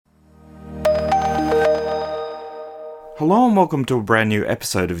Hello and welcome to a brand new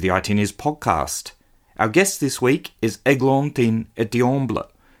episode of the IT News podcast. Our guest this week is Eglantine Etiemble,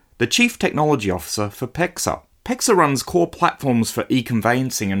 the Chief Technology Officer for PEXA. PEXA runs core platforms for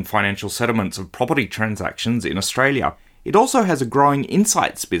e-conveyancing and financial settlements of property transactions in Australia. It also has a growing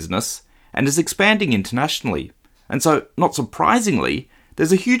insights business and is expanding internationally. And so, not surprisingly,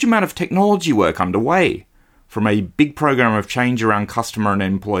 there's a huge amount of technology work underway, from a big program of change around customer and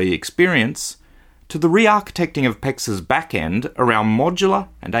employee experience to the re-architecting of PEXA's backend around modular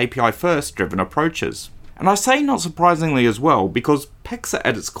and API-first driven approaches. And I say not surprisingly as well because PEXA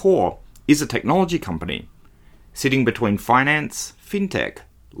at its core is a technology company, sitting between finance, fintech,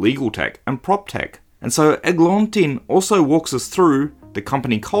 legal tech and prop tech. And so Eglantine also walks us through the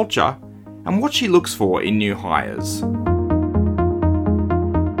company culture and what she looks for in new hires.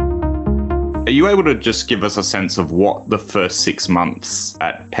 Are you able to just give us a sense of what the first 6 months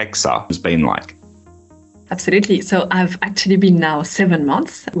at PEXA has been like? Absolutely. So I've actually been now 7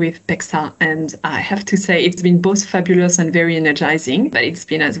 months with PEXA, and I have to say it's been both fabulous and very energizing, but it's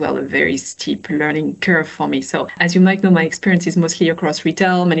been as well a very steep learning curve for me. So as you might know, my experience is mostly across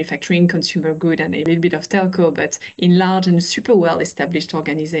retail, manufacturing, consumer good, and a little bit of telco, but in large and super well-established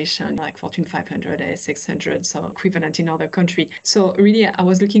organizations like Fortune 500, AS600, so equivalent in other countries. So really, I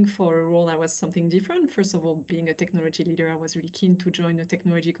was looking for a role that was something different. First of all, being a technology leader, I was really keen to join a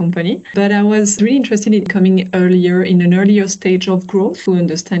technology company, but I was really interested in coming earlier in an earlier stage of growth to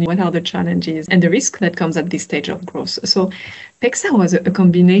understand what are the challenges and the risk that comes at this stage of growth. So PEXA was a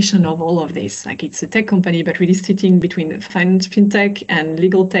combination of all of this. Like, it's a tech company, but really sitting between finance, fintech and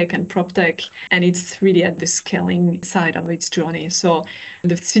legal tech and prop tech. And it's really at the scaling side of its journey. So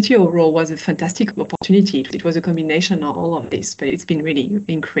the CTO role was a fantastic opportunity. It was a combination of all of this, but it's been really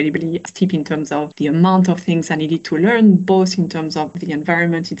incredibly steep in terms of the amount of things I needed to learn, both in terms of the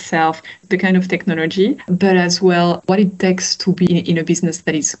environment itself, the kind of technology, but as well what it takes to be in a business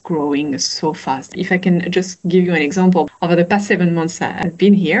that is growing so fast. If I can just give you an example, over the past 7 months I've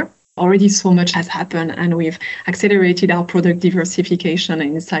been here, already so much has happened, and we've accelerated our product diversification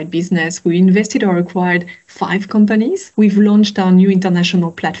inside business. We invested or acquired 5 companies. We've launched our new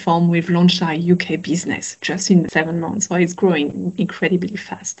international platform. We've launched our UK business just in 7 months. So it's growing incredibly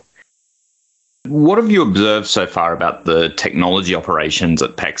fast. What have you observed so far about the technology operations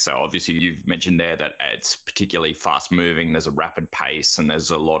at PEXA? Obviously, you've mentioned there that it's particularly fast moving. There's a rapid pace and there's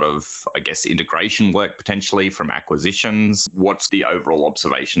a lot of, integration work potentially from acquisitions. What's the overall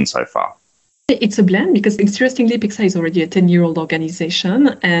observation so far? It's a blend because, interestingly, PEXA is already a 10-year-old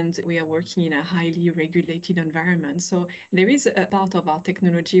organization and we are working in a highly regulated environment. So there is a part of our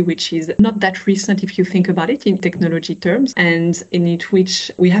technology which is not that recent if you think about it in technology terms, and in it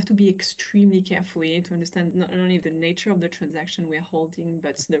which we have to be extremely careful to understand not only the nature of the transaction we're holding,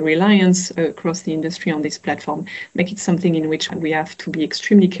 but the reliance across the industry on this platform. Make it something in which we have to be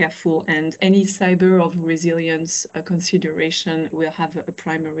extremely careful, and any cyber of resilience consideration will have a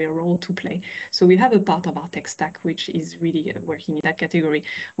primary role to play. So we have a part of our tech stack which is really working in that category.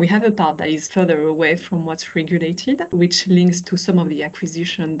 We have a part that is further away from what's regulated, which links to some of the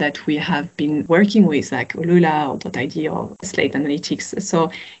acquisition that we have been working with, like Lula or .id or Slate Analytics. So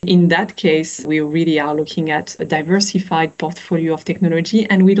in that case, we really are looking at a diversified portfolio of technology,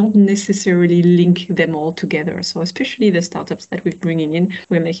 and we don't necessarily link them all together. So especially the startups that we're bringing in,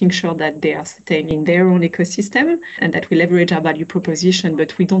 we're making sure that they are staying in their own ecosystem and that we leverage our value proposition,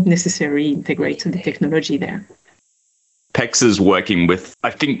 but we don't necessarily integrate the technology there. PEXA's working with,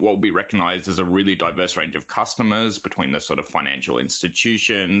 I think, what will be recognized as a really diverse range of customers between the sort of financial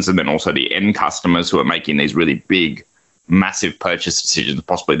institutions and then also the end customers who are making these really big, massive purchase decisions,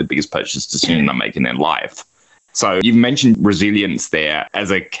 possibly the biggest purchase decision they make in their life. So you've mentioned resilience there as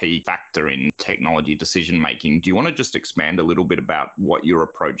a key factor in technology decision making. Do you want to just expand a little bit about what your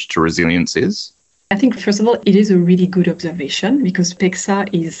approach to resilience is? I think, first of all, it is a really good observation because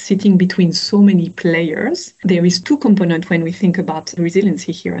PEXA is sitting between so many players. There is 2 components when we think about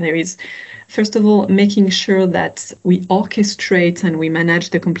resiliency here. There is, first of all, making sure that we orchestrate and we manage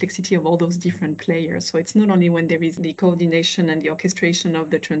the complexity of all those different players. So it's not only when there is the coordination and the orchestration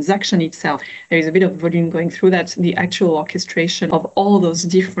of the transaction itself, there is a bit of volume going through that, the actual orchestration of all those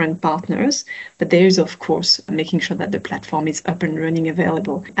different partners. But there is, of course, making sure that the platform is up and running,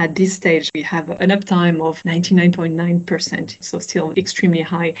 available. At this stage, we have an uptime of 99.9%, so still extremely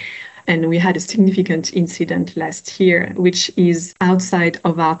high. And we had a significant incident last year, which is outside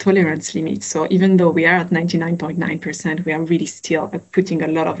of our tolerance limit. So even though we are at 99.9%, we are really still putting a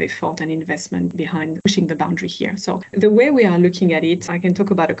lot of effort and investment behind pushing the boundary here. So the way we are looking at it, I can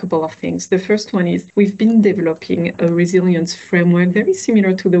talk about a couple of things. The first one is we've been developing a resilience framework very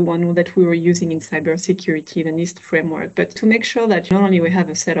similar to the one that we were using in cybersecurity, the NIST framework, but to make sure that not only we have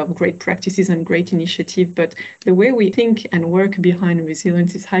a set of great practices and great initiatives, but the way we think and work behind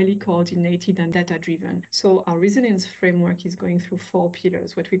resilience is highly coordinated and data-driven. So our resilience framework is going through 4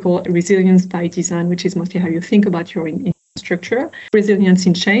 pillars, what we call resilience by design, which is mostly how you think about your infrastructure, resilience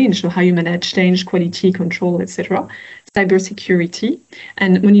in change, so how you manage change, quality control, etc., cybersecurity,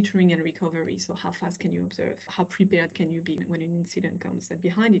 and monitoring and recovery. So how fast can you observe? How prepared can you be when an incident comes? And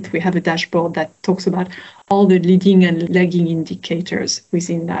behind it, we have a dashboard that talks about all the leading and lagging indicators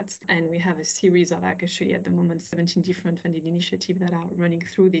within that. And we have a series of actually at the moment 17 different funded initiatives that are running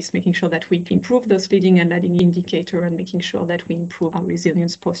through this, making sure that we improve those leading and lagging indicators and making sure that we improve our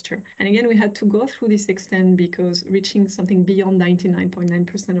resilience posture. And again, we had to go through this extent because reaching something beyond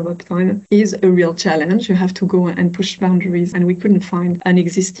 99.9% of uptime is a real challenge. You have to go and push boundaries, and we couldn't find an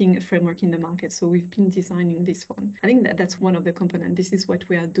existing framework in the market. So we've been designing this one. I think that's one of the components. This is what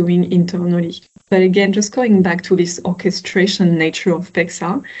we are doing internally. But again, just going back to this orchestration nature of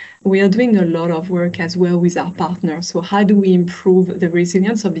PEXA, we are doing a lot of work as well with our partners. So how do we improve the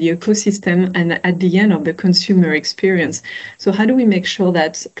resilience of the ecosystem and at the end of the consumer experience? So how do we make sure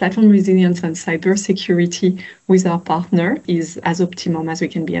that platform resilience and cybersecurity with our partner is as optimum as we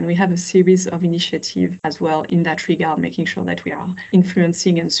can be? And we have a series of initiatives as well in that regard, making sure that we are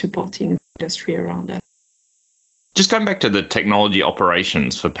influencing and supporting the industry around us. Just going back to the technology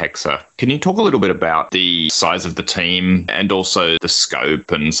operations for PEXA, can you talk a little bit about the size of the team and also the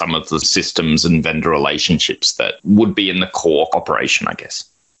scope and some of the systems and vendor relationships that would be in the core operation, I guess?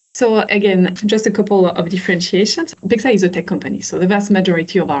 So again, just a couple of differentiations. PEXA is a tech company. So the vast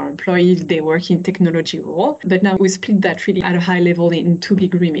majority of our employees, they work in technology role. But now we split that really at a high level in 2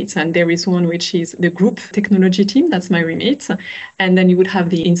 big remits. And there is one which is the group technology team. That's my remit. And then you would have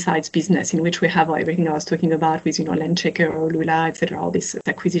the insights business in which we have everything I was talking about with, Landchecker or Lula, etc. All this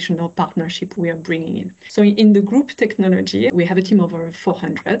acquisition or partnership we are bringing in. So in the group technology, we have a team of over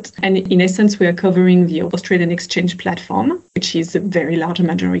 400. And in essence, we are covering the Australian exchange platform, which is a very large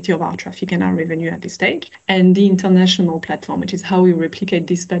majority of our traffic and our revenue at this stage, and the international platform, which is how we replicate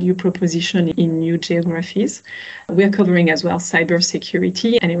this value proposition in new geographies. We are covering as well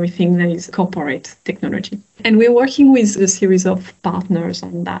cybersecurity and everything that is corporate technology. And we're working with a series of partners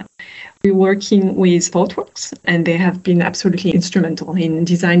on that. We're working with ThoughtWorks, and they have been absolutely instrumental in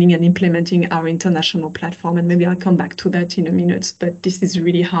designing and implementing our international platform. And maybe I'll come back to that in a minute, but this is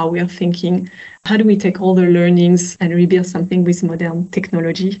really how we are thinking. How do we take all the learnings and rebuild something with modern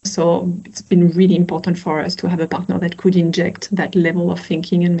technology? So it's been really important for us to have a partner that could inject that level of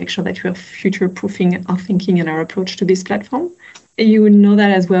thinking and make sure that we are future-proofing our thinking and our approach to this platform. You would know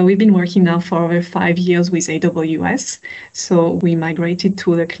that as well. We've been working now for over 5 years with AWS. So we migrated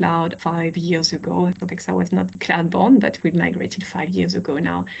to the cloud 5 years ago. PEXA was not cloud-born, but we migrated 5 years ago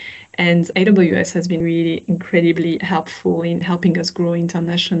now. And AWS has been really incredibly helpful in helping us grow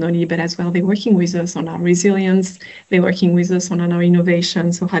internationally, but as well, they're working with us on our resilience. They're working with us on our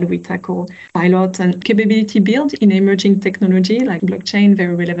innovation. So how do we tackle pilot and capability build in emerging technology like blockchain,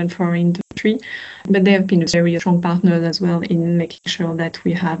 very relevant for our industry. But they have been very strong partners as well in making sure that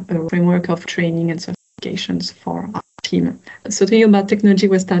we have a framework of training and certifications for our team. So talking about technology,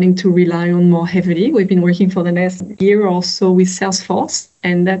 we're starting to rely on more heavily. We've been working for the last year or so with Salesforce,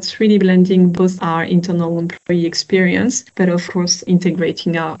 and that's really blending both our internal employee experience, but of course,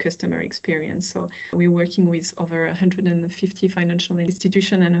 integrating our customer experience. So we're working with over 150 financial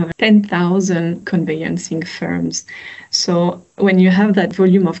institutions and over 10,000 conveyancing firms. So when you have that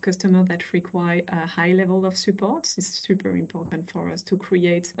volume of customers that require a high level of support, it's super important for us to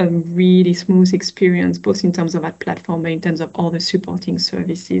create a really smooth experience, both in terms of that platform, but in terms of all the supporting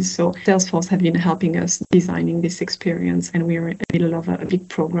services. So Salesforce have been helping us designing this experience, and we're in the middle of a big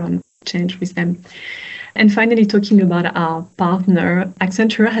program change with them. And finally, talking about our partner,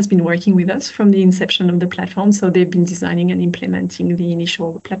 Accenture has been working with us from the inception of the platform. So they've been designing and implementing the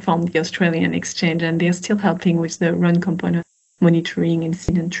initial platform, the Australian exchange, and they're still helping with the run component, monitoring,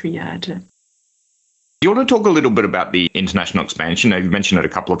 incident triage. Do you want to talk a little bit about the international expansion? You've mentioned it a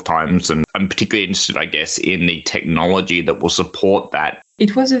couple of times, and I'm particularly interested, I guess, in the technology that will support that.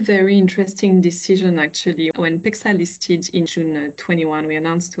 It was a very interesting decision, actually. When PEXA listed in June 21, we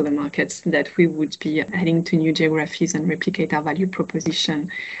announced to the markets that we would be heading to new geographies and replicate our value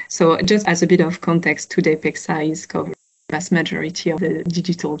proposition. So just as a bit of context, today PEXA is covering vast majority of the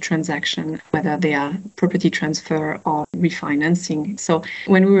digital transaction, whether they are property transfer or refinancing. So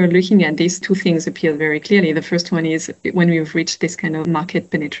when we were looking at these, two things appeared very clearly. The first one is when we've reached this kind of market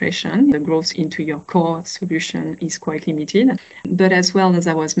penetration, the growth into your core solution is quite limited. But as well, as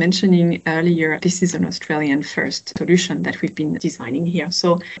I was mentioning earlier, this is an Australian first solution that we've been designing here.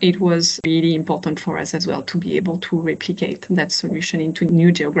 So it was really important for us as well to be able to replicate that solution into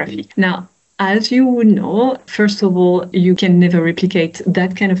new geography. Now, as you would know, first of all, you can never replicate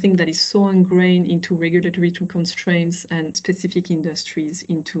that kind of thing that is so ingrained into regulatory constraints and specific industries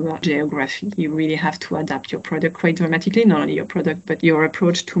into geography. You really have to adapt your product quite dramatically, not only your product, but your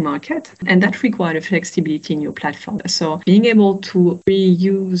approach to market. And that requires a flexibility in your platform. So being able to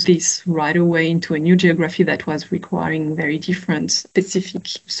reuse this right away into a new geography that was requiring very different specific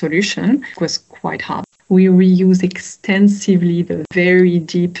solution was quite hard. We reuse extensively the very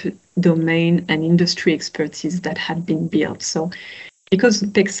deep domain and industry expertise that had been built. So because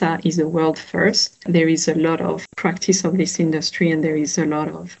PEXA is a world first, there is a lot of practice of this industry and there is a lot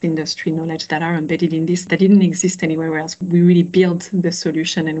of industry knowledge that are embedded in this that didn't exist anywhere else. We really built the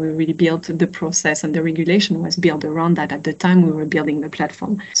solution and we really built the process, and the regulation was built around that at the time we were building the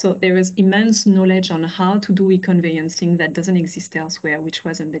platform. So there was immense knowledge on how to do e-conveyancing that doesn't exist elsewhere, which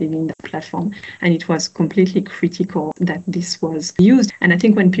was embedded in the platform. And it was completely critical that this was used. And I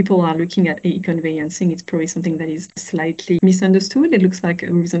think when people are looking at e-conveyancing, it's probably something that is slightly misunderstood. It looks like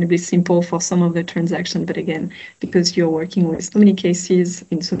reasonably simple for some of the transactions, but again, because you're working with so many cases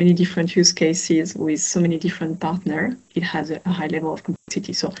in so many different use cases with so many different partners, it has a high level of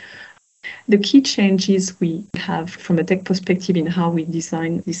complexity. So the key changes we have from a tech perspective in how we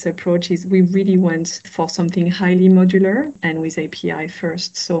design this approach is we really went for something highly modular and with API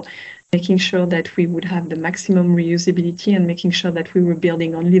first. So making sure that we would have the maximum reusability and making sure that we were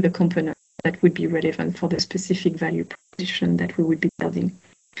building only the components that would be relevant for the specific value proposition that we would be building.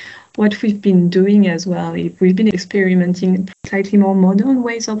 What we've been doing as well is we've been experimenting slightly more modern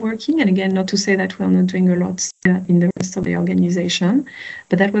ways of working. And again, not to say that we're not doing a lot in the rest of the organization,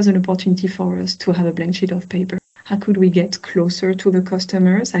 but that was an opportunity for us to have a blank sheet of paper. How could we get closer to the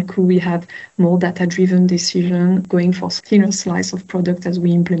customers? How could we have more data-driven decision, going for thinner slice of product as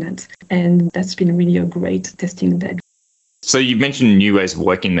we implement? And that's been really a great testing bed. So you mentioned new ways of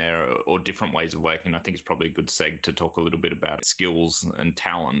working there or different ways of working. I think it's probably a good seg to talk a little bit about skills and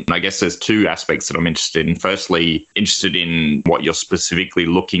talent. And I guess there's two aspects that I'm interested in. Firstly, interested in what you're specifically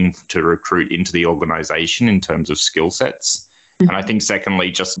looking to recruit into the organization in terms of skill sets. And I think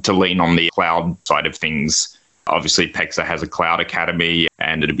secondly, just to lean on the cloud side of things, obviously PEXA has a cloud academy,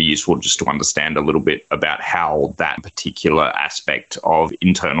 and it'd be useful just to understand a little bit about how that particular aspect of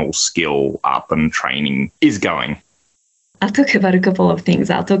internal skill up and training is going. I'll talk about a couple of things.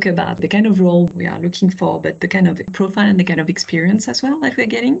 I'll talk about the kind of role we are looking for, but the kind of profile and the kind of experience as well that we're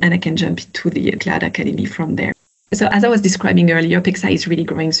getting. And I can jump into the Cloud Academy from there. So as I was describing earlier, PEXA is really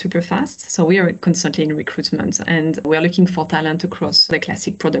growing super fast. So we are constantly in recruitment and we're looking for talent across the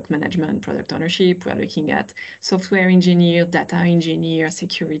classic product management, product ownership. We're looking at software engineer, data engineer,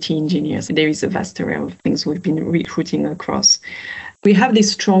 security engineers. There is a vast array of things we've been recruiting across. We have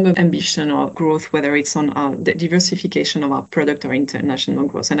this strong ambition of growth, whether it's on the diversification of our product or international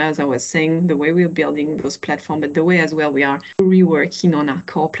growth. And as I was saying, the way we're building those platforms, but the way as well we are reworking on our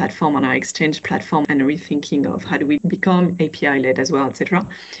core platform, on our exchange platform, and rethinking of how do we become API-led as well, etc.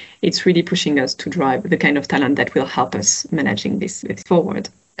 It's really pushing us to drive the kind of talent that will help us managing this forward.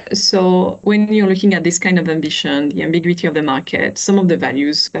 So when you're looking at this kind of ambition, the ambiguity of the market, some of the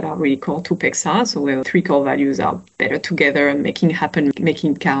values that are really core to PEXA, so we have three core values are better together, making it happen,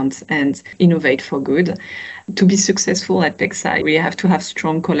 making it count, and innovate for good. To be successful at PEXA, we have to have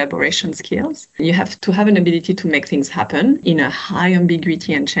strong collaboration skills. You have to have an ability to make things happen in a high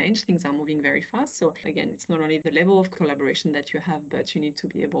ambiguity and change. Things are moving very fast. So again, it's not only the level of collaboration that you have, but you need to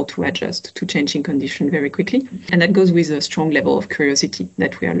be able to adjust to changing conditions very quickly. And that goes with a strong level of curiosity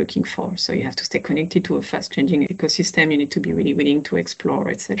that we are looking for. So you have to stay connected to a fast changing ecosystem. You need to be really willing to explore,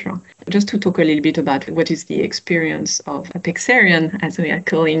 etc. Just to talk a little bit about what is the experience of a PEXarian, as we are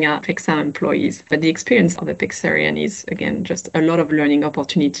calling our PEXA employees. But the experience of a PEXarian is, again, just a lot of learning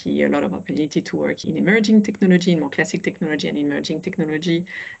opportunity, a lot of ability to work in emerging technology, in more classic technology and emerging technology,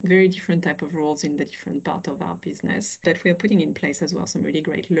 very different type of roles in the different part of our business that we are putting in place as well, some really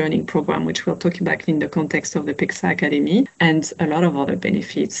great learning program, which we'll talk about in the context of the PEXA Academy, and a lot of other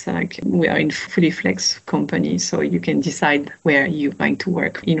benefits, like we are in fully flex company, so you can decide where you're going to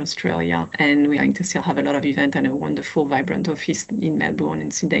work in Australia, and we're going to still have a lot of events and a wonderful, vibrant office in Melbourne,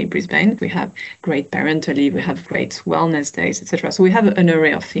 in Sydney, Brisbane. We have great parental leave, we have great wellness days, etc. So we have an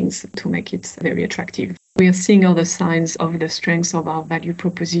array of things to make it very attractive. We are seeing all the signs of the strengths of our value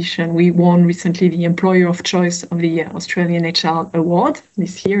proposition. We won recently the Employer of Choice of the Australian HR Award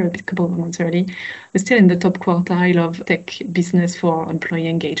this year, a couple of months early. We're still in the top quartile of tech business for employee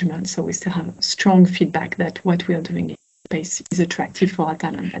engagement. So we still have strong feedback that what we are doing is attractive for our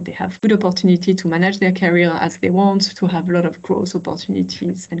talent, that they have good opportunity to manage their career as they want, to have a lot of growth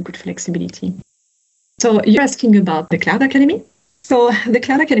opportunities and good flexibility. So you're asking about the Cloud Academy. So the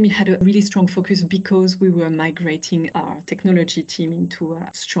Cloud Academy had a really strong focus because we were migrating our technology team into a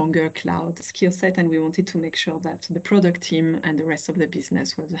stronger cloud skill set, and we wanted to make sure that the product team and the rest of the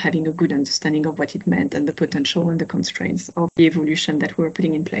business was having a good understanding of what it meant and the potential and the constraints of the evolution that we were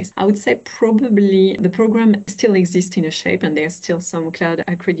putting in place. I would say probably the program still exists in a shape and there's still some cloud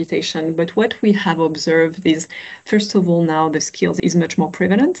accreditation, but what we have observed is, first of all, now the skills is much more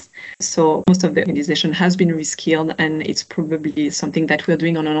prevalent. So most of the organization has been reskilled, and it's probably something that we're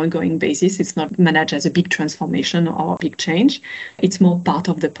doing on an ongoing basis. It's not managed as a big transformation or a big change. It's more part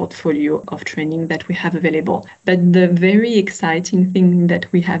of the portfolio of training that we have available. But the very exciting thing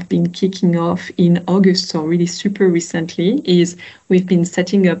that we have been kicking off in August, so really super recently, is we've been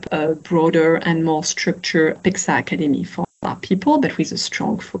setting up a broader and more structured PEXA Academy for our people, but with a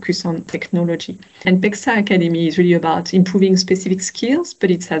strong focus on technology. And PEXA Academy is really about improving specific skills,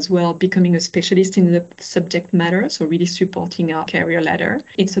 but it's as well becoming a specialist in the subject matter, so really supporting our career ladder.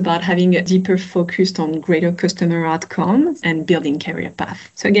 It's about having a deeper focus on greater customer outcomes and building career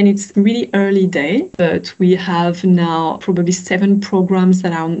path. So again, it's really early day, but we have now probably 7 programs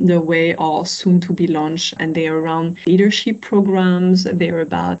that are on the way or soon to be launched, and they are around leadership programs. They're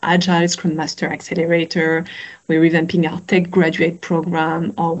about Agile Scrum Master Accelerator. We're revamping our tech graduate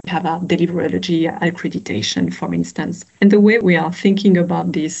program, or we have our deliverology accreditation, for instance. And the way we are thinking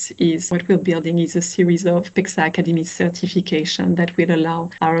about this is what we're building is a series of PEXA Academy certification that will allow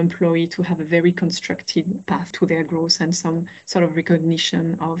our employee to have a very constructed path to their growth and some sort of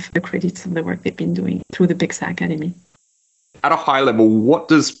recognition of the credits of the work they've been doing through the PEXA Academy. At a high level, what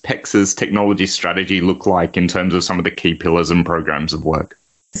does PEXA's technology strategy look like in terms of some of the key pillars and programs of work?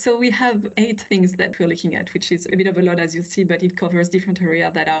 So we have 8 things that we're looking at, which is a bit of a lot, as you see, but it covers different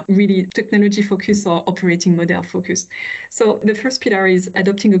areas that are really technology focused or operating model focused. So the first pillar is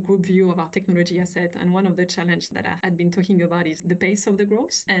adopting a group view of our technology asset. And one of the challenges that I had been talking about is the pace of the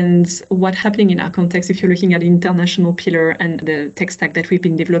growth and what's happening in our context. If you're looking at the international pillar and the tech stack that we've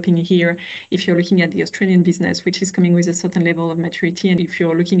been developing here, if you're looking at the Australian business, which is coming with a certain level of maturity, and if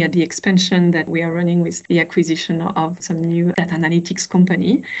you're looking at the expansion that we are running with the acquisition of some new data analytics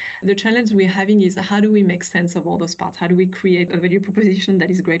company, the challenge we're having is how do we make sense of all those parts? How do we create a value proposition that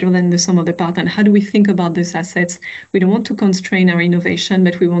is greater than the sum of the parts? And how do we think about those assets? We don't want to constrain our innovation,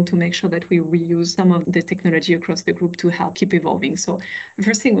 but we want to make sure that we reuse some of the technology across the group to help keep evolving. So the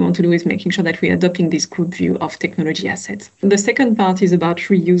first thing we want to do is making sure that we're adopting this group view of technology assets. The second part is about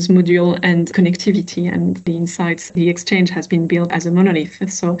reuse, module, and connectivity. And the insights, the exchange has been built as a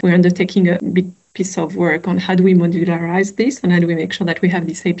monolith. So we're undertaking a big piece of work on how do we modularize this and how do we make sure that we have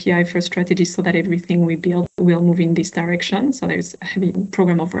this API first strategy so that everything we build will move in this direction. So there's a heavy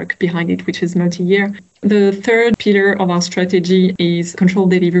program of work behind it, which is multi-year. The third pillar of our strategy is control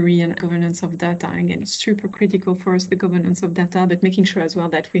delivery and governance of data. Again, it's super critical for us, the governance of data, but making sure as well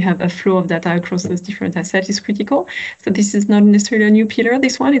that we have a flow of data across those different assets is critical. So this is not necessarily a new pillar.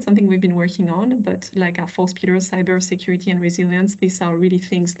 This one is something we've been working on, but like our fourth pillar, cyber security and resilience, these are really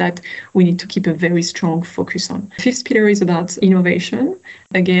things that we need to keep a very strong focus on. Fifth pillar is about innovation.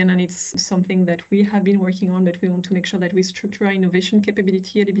 Again, and it's something that we have been working on, but we want to make sure that we structure our innovation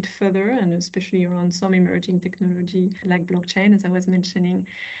capability a little bit further, and especially around some emerging technology like blockchain, as I was mentioning.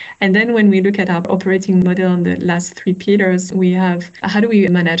 And then when we look at our operating model on the last 3 pillars, we have how do we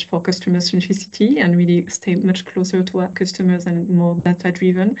manage for customer centricity and really stay much closer to our customers and more data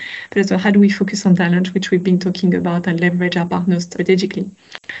driven, but also how do we focus on talent, which we've been talking about, and leverage our partners strategically.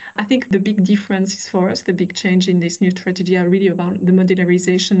 I think the big difference is for us, the big change in this new strategy are really about the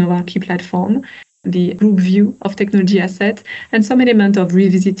modularization of our key platform, the group view of technology asset, and some element of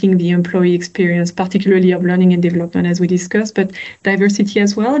revisiting the employee experience, particularly of learning and development, as we discussed, but diversity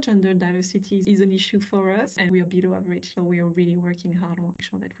as well. Gender diversity is an issue for us, and we are below average, so we are really working hard on making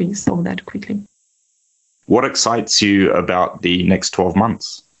sure that we solve that quickly. What excites you about the next 12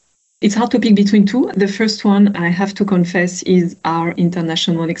 months? It's hard to pick between 2. The first one, I have to confess, is our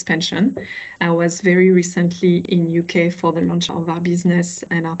international expansion. I was very recently in UK for the launch of our business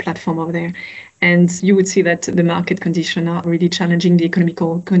and our platform over there. And you would see that the market conditions are really challenging, the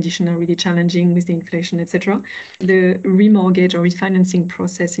economical conditions are really challenging with the inflation, etc. The remortgage or refinancing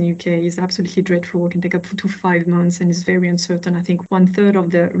process in UK is absolutely dreadful. It can take up to 5 months and is very uncertain. I think 1/3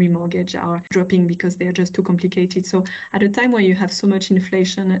 of the remortgage are dropping because they are just too complicated. So at a time where you have so much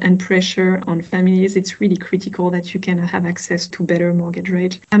inflation and pressure on families, it's really critical that you can have access to better mortgage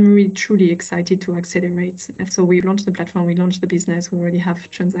rate. I'm really truly excited to accelerate. So we launched the platform, we launched the business, we already have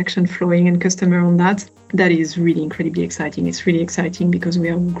transaction flowing and customer on that. That is really incredibly exciting. It's really exciting because we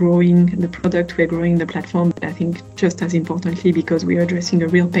are growing the product, we're growing the platform, but I think just as importantly because we are addressing a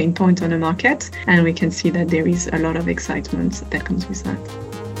real pain point on the market, and we can see that there is a lot of excitement that comes with that.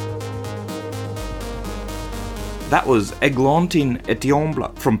 That was Eglantine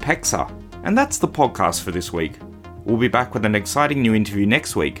Etiemble from PEXA, and that's the podcast for this week. We'll be back with an exciting new interview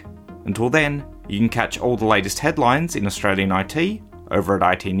next week. Until then, you can catch all the latest headlines in Australian IT over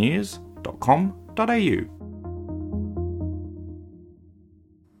at itnews.com.au.